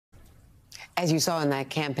As you saw in that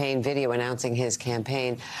campaign video announcing his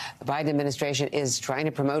campaign, the Biden administration is trying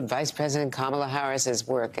to promote Vice President Kamala Harris's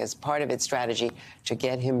work as part of its strategy to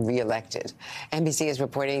get him reelected. NBC is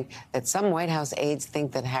reporting that some White House aides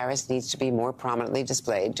think that Harris needs to be more prominently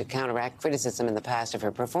displayed to counteract criticism in the past of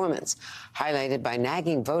her performance, highlighted by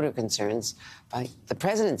nagging voter concerns by the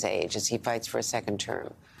president's age as he fights for a second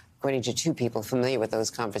term, according to two people familiar with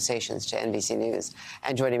those conversations to NBC News.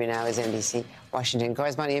 And joining me now is NBC Washington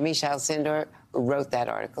correspondent Yamiche Alcindor, who wrote that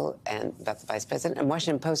article and about the vice president, and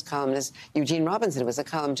Washington Post columnist Eugene Robinson was a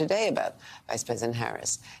column today about Vice President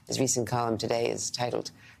Harris. His recent column today is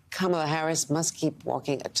titled, "Kamala Harris Must Keep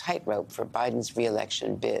Walking a Tightrope for Biden's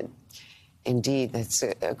Re-election Bid." Indeed, that's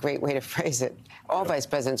a great way to phrase it. All vice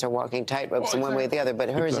presidents are walking tightropes in one way or the other, but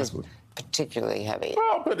hers is particularly heavy.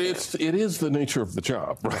 Well, but it is the nature of the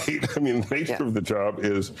job, right? I mean, the nature of the job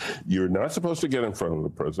is you're not supposed to get in front of the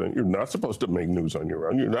president. You're not supposed to make news on your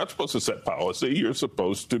own. You're not supposed to set policy. You're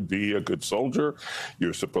supposed to be a good soldier.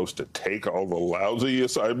 You're supposed to take all the lousy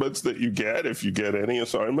assignments that you get, if you get any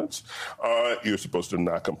assignments. You're supposed to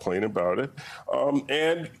not complain about it.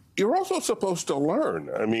 And you're also supposed to learn.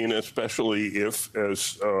 I mean, especially if,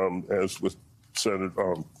 as with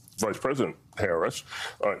Vice President Harris,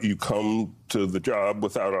 you come to the job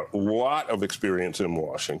without a lot of experience in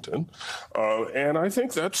Washington. And I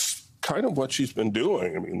think that's kind of what she's been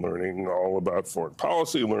doing. I mean, learning all about foreign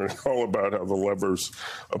policy, learning all about how the levers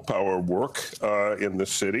of power work in the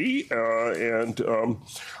city, and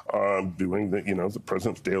doing the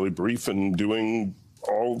president's daily brief and doing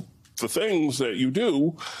all the things that you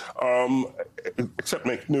do, except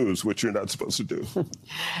make news, which you're not supposed to do.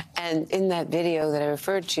 And in that video that I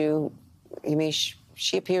referred to, Yamiche,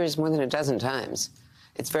 she appears more than a dozen times.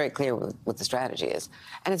 It's very clear what the strategy is.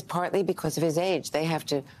 And it's partly because of his age. They have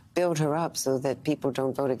to build her up so that people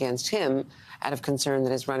don't vote against him out of concern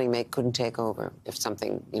that his running mate couldn't take over if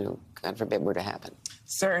something, God forbid, were to happen.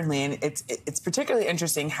 Certainly, and it's particularly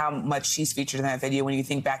interesting how much she's featured in that video when you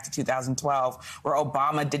think back to 2012, where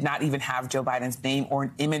Obama did not even have Joe Biden's name or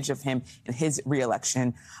an image of him in his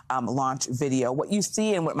re-election launch video. What you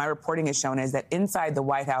see and what my reporting has shown is that inside the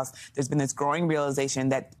White House, there's been this growing realization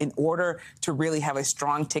that in order to really have a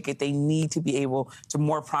strong ticket, they need to be able to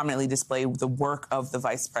more prominently display the work of the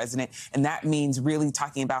vice president. And that means really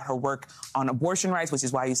talking about her work on abortion rights, which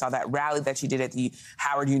is why you saw that rally that she did at the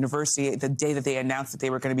Howard University the day that they announced that they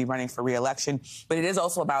were going to be running for re-election. But it is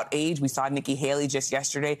also about age. We saw Nikki Haley just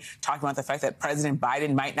yesterday talking about the fact that President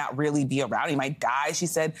Biden might not really be around. He might die, she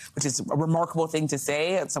said, which is a remarkable thing to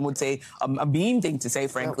say. Some would say a mean thing to say,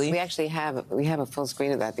 frankly. Well, we actually have a full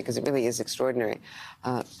screen of that because it really is extraordinary.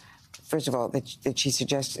 First of all, that she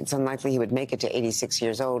suggests it's unlikely he would make it to 86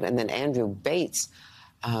 years old. And then Andrew Bates,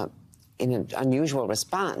 in an unusual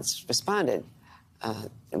response, responded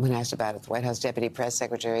when asked about it. The White House Deputy Press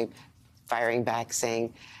Secretary firing back,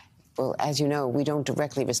 saying, well, as you know, we don't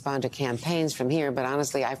directly respond to campaigns from here, but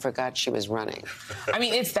honestly, I forgot she was running. I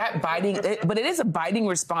mean, it's that biting, but it is a biting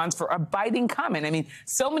response for a biting comment. I mean,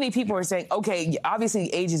 so many people are saying, okay, obviously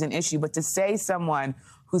age is an issue, but to say someone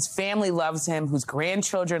whose family loves him, whose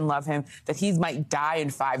grandchildren love him, that he might die in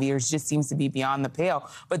 5 years just seems to be beyond the pale.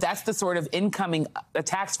 But that's the sort of incoming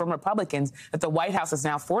attacks from Republicans that the White House is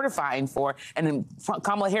now fortifying for. And then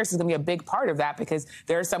Kamala Harris is going to be a big part of that because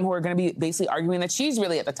there are some who are going to be basically arguing that she's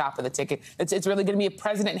really at the top of the ticket. It's really going to be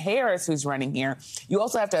President Harris who's running here. You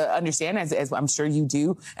also have to understand, as I'm sure you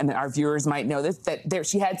do, and our viewers might know this, that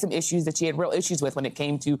she had some issues that she had real issues with when it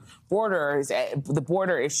came to borders, the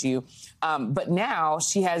border issue. But now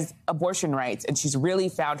she has abortion rights, and she's really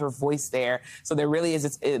found her voice there. So there really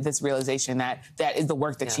is this realization that is the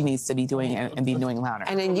work that she needs to be doing and be doing louder.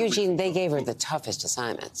 And in Eugene, they gave her the toughest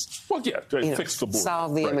assignments. Well, yeah, fix the border.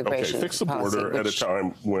 Solve the immigration fix the border at a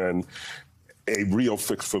time when a real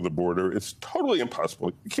fix for the border is totally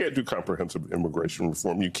impossible. You can't do comprehensive immigration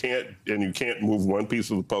reform. You can't move one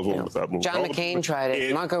piece of the puzzle without moving John McCain tried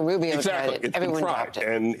it. Marco Rubio tried it. Everyone dropped it.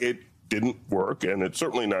 And it didn't work, and it's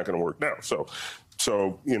certainly not going to work now. So,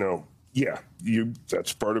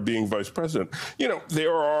 that's part of being vice president.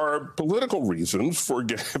 There are political reasons for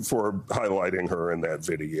highlighting her in that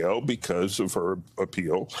video because of her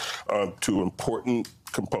appeal to important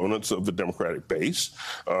components of the Democratic base.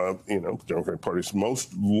 The Democratic Party's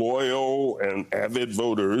most loyal and avid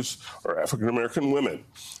voters are African-American women.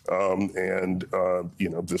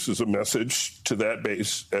 This is a message to that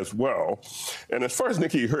base as well. And as far as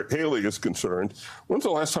Nikki Haley is concerned, when's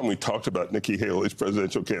the last time we talked about Nikki Haley's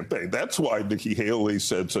presidential campaign? That's why Nikki Haley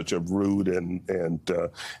said such a rude and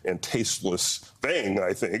tasteless thing,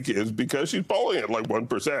 I think, is because she's polling at like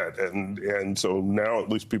 1%. And so now at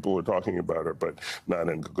least people are talking about her, but not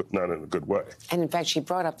not in a good way. And in fact, she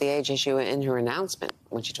brought up the age issue in her announcement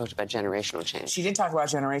when she talked about generational change. She did talk about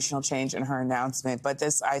generational change in her announcement, but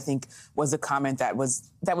this, I think, was a comment that was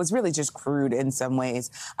really just crude in some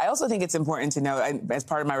ways. I also think it's important to note, as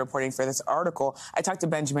part of my reporting for this article, I talked to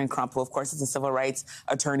Benjamin Crump, who, of course, is a civil rights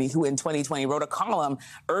attorney who in 2020 wrote a column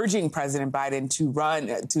urging President Biden to run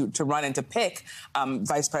and to pick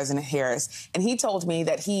Vice President Harris. And he told me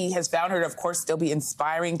that he has found her to, of course, still be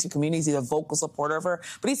inspiring to communities. He's a vocal supporter of her.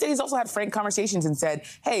 But he said he's also had frank conversations and said,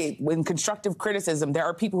 hey, when constructive criticism, there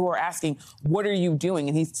are people who are asking, what are you doing?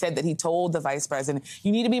 And he said that he told the vice president,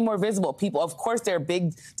 you need to be more visible. People, of course, there are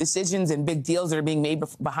big decisions and big deals that are being made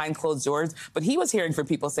behind closed doors. But he was hearing from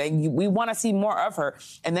people saying, we want to see more of her.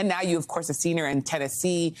 And then now you, of course, have seen her in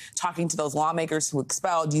Tennessee talking to those lawmakers who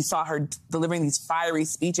expelled. You saw her delivering these fiery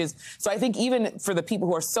speeches. So I think even for the people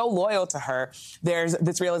who are so loyal to her, there's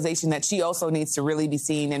this realization that she also needs to really be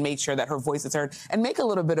seen and make sure that her voice is heard and make a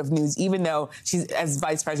little bit of news, even though she's, as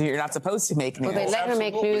vice president, you're not supposed to make news. Well, they let her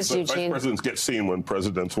make news, but Eugene. Vice presidents get seen when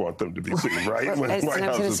presidents want them to be seen, right? When White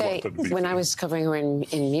Houses want them to be seen. When I was covering her in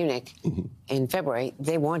Munich in February,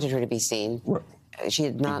 they wanted her to be seen. Right. She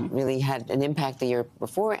had not really had an impact the year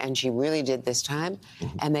before, and she really did this time.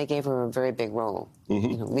 And they gave her a very big role,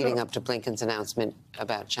 leading up to Blinken's announcement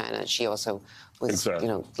about China. She also was,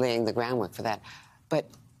 laying the groundwork for that. But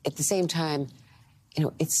at the same time,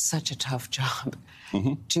 it's such a tough job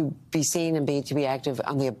to be seen and to be active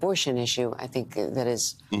on the abortion issue. I think that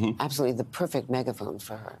is absolutely the perfect megaphone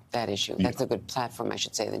for her, that issue. Yeah. That's a good platform, I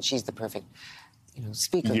should say. Then she's the perfect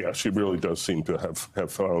speaker. Yeah, she really does seem to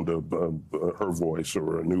have found her voice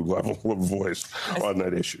or a new level of voice on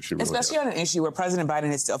that issue. She really Especially on an issue where President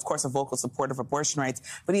Biden is, of course, a vocal supporter of abortion rights,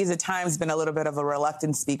 but he has at times been a little bit of a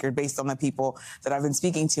reluctant speaker based on the people that I've been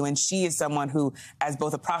speaking to. And she is someone who, as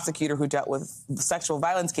both a prosecutor who dealt with sexual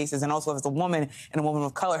violence cases and also as a woman and a woman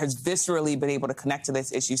of color, has viscerally been able to connect to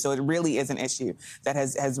this issue. So it really is an issue that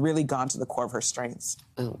has really gone to the core of her strengths.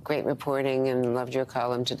 Oh, great reporting, and loved your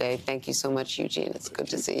column today. Thank you so much, Eugene. It's good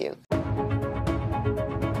to see you.